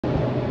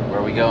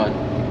we going?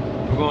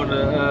 We're going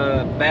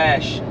to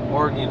Bash,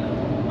 Oregon.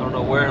 I don't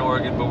know where in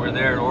Oregon, but we're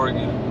there in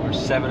Oregon. We're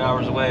 7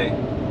 hours away.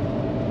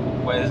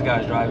 The way this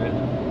guy's driving.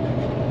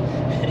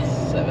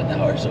 7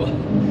 hours away.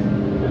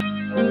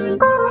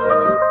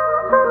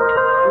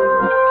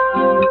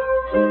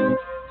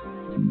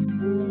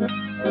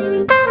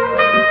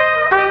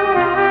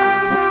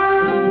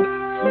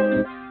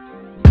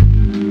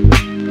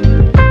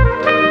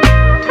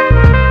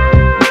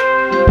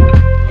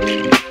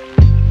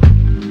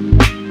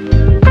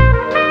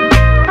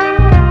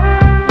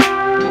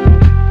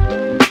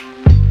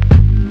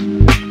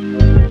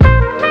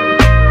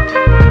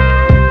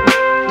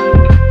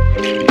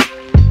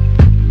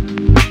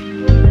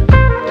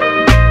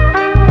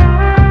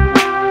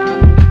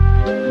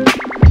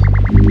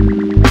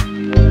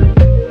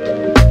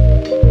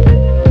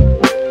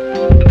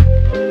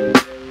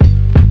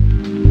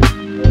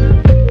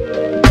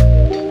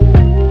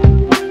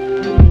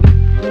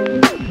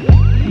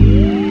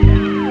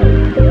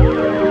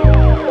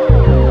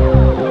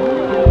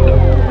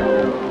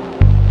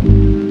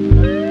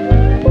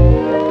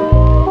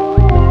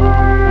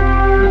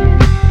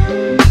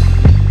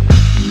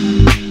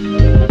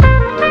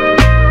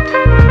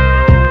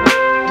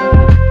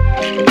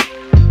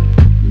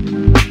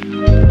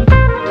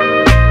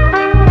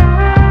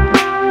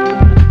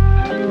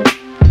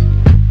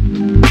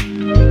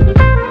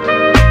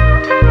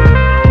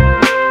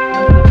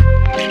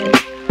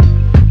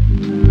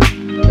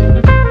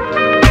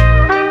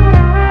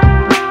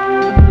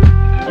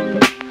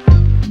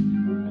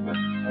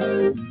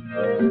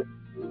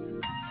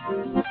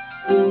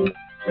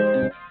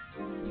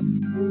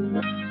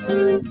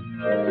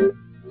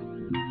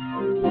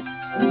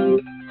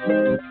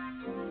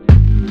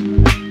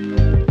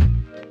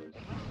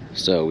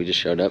 So we just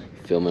showed up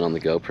filming on the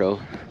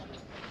GoPro.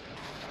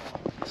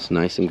 It's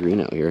nice and green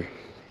out here.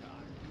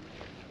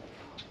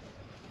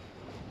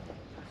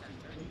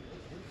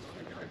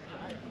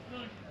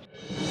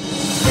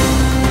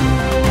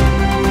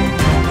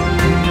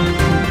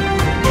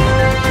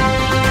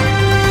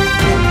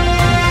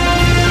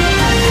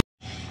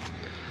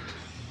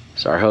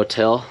 It's our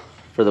hotel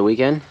for the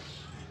weekend.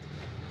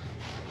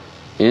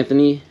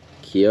 Anthony,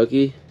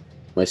 Kiyoki,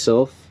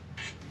 myself.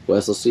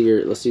 Wes, let's see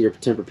your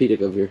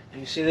Tempur-Pedic over here.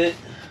 You see that?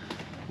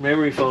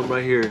 Memory foam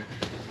right here.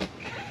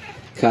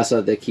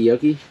 Casa de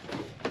Kiyoki.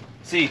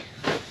 See.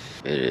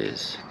 It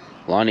is.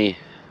 Lonnie,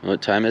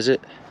 what time is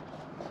it?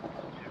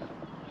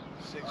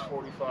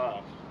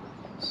 6:45.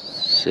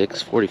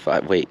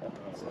 6:45. Wait.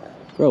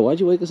 Bro, why'd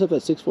you wake us up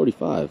at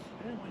 6:45?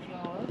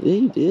 Yeah,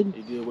 you did.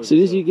 As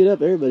soon as you get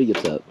up, everybody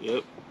gets up.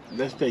 Yep.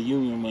 That's that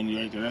union money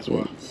right there. That's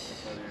why.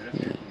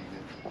 Yeah.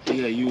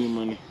 You got union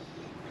money.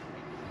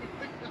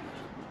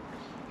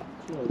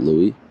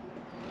 Louis,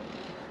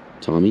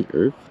 Tommy,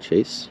 Irv,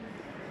 Chase,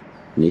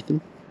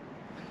 Nathan.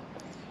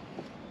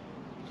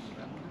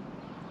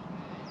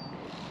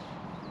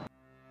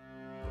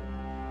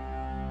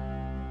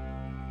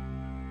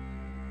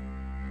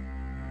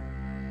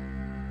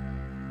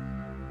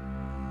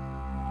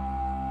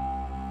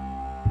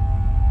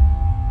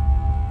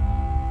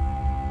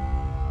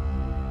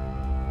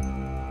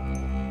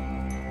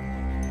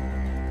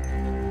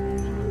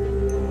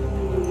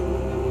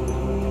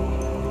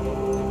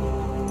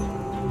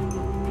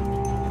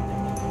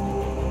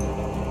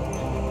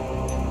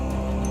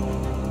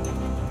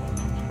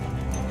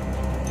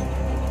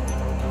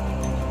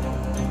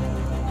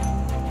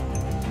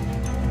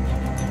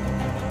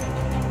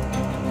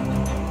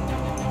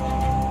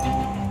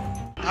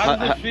 How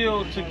does it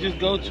feel to just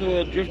go to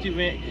a drift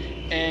event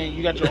and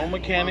you got your own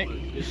mechanic?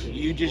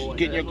 You just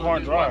get in your car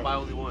and drive.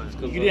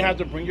 You didn't have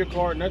to bring your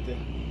car or nothing.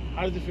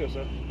 How does it feel,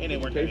 sir? And they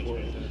weren't paying for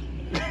it.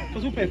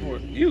 Because who paid for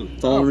it? You.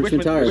 It's all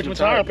Richmond Tire. Richmond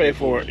Tire paid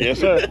for it. Yes,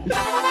 sir.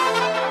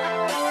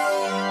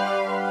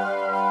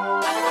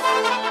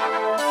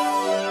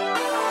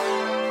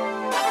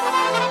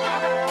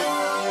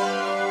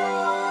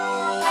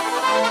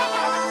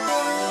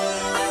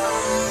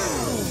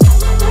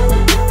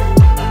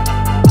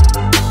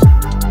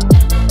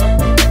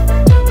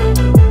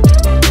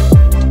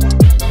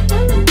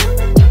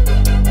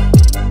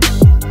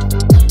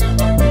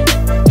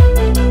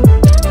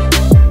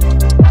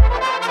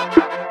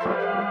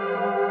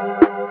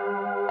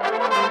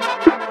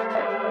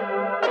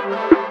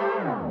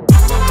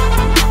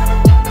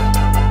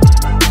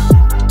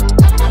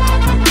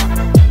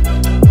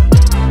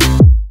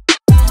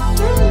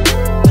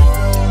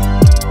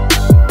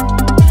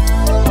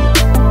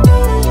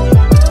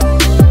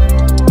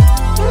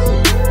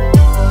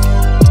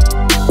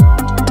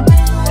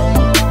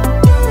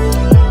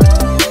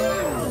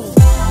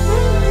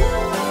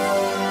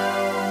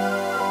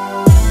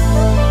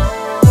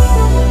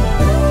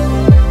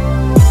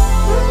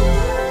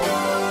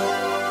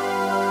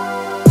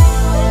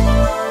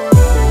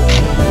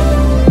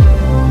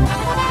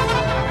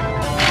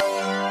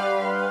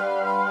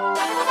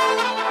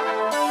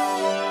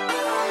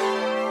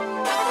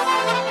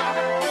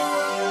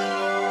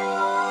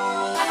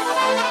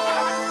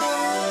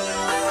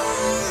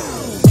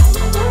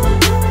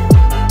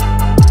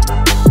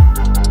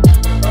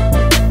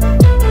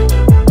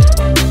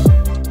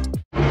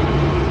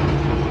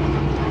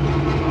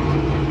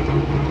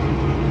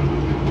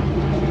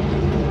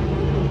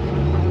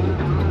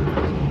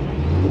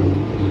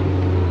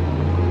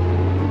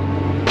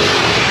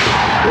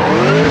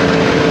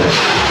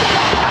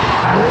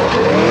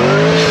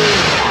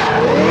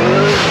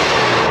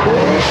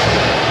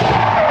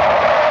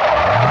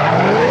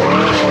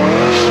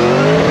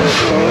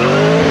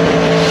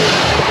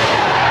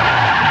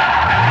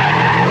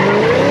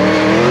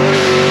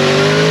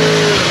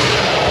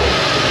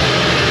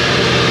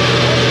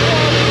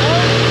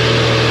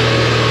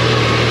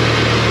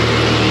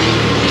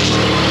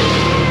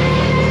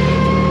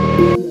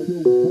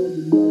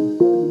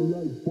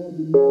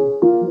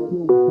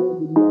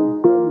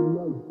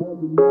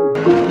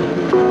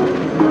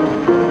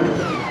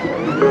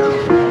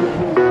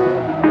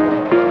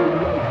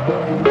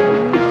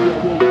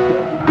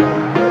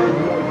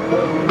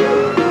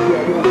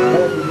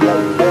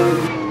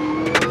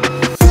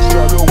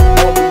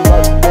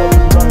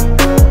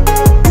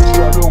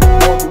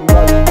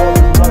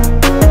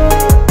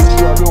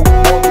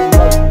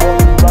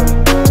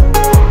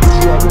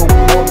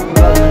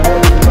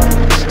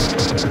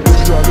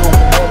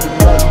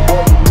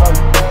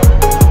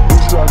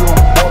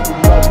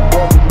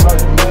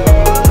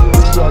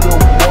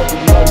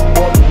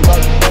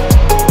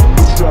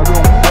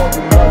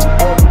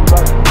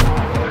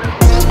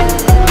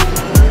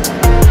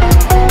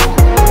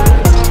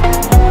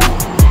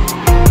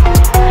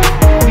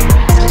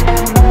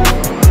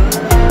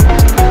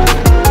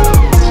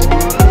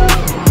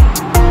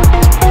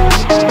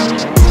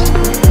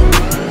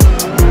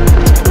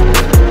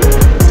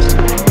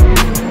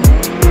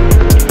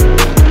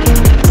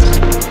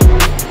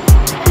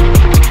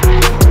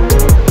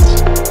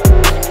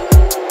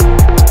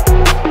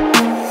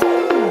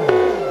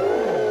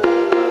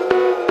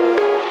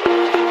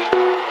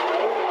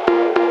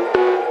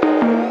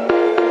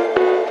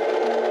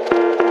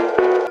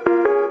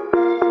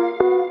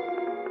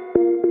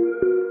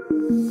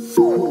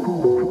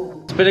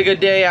 It's been a good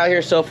day out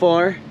here so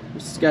far.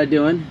 What's this guy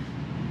doing?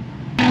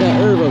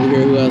 Got Irv over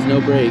here who has no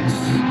brakes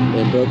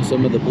and broke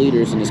some of the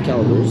bleeders in his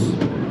calipers.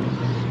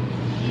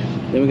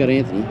 Then we got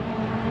Anthony.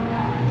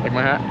 Like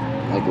my hat?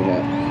 I like your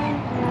hat.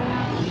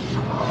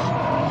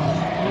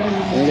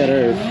 And we got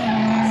Irv.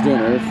 What's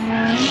doing, Irv?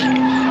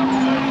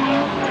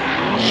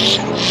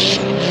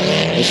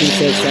 He seems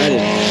so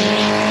excited.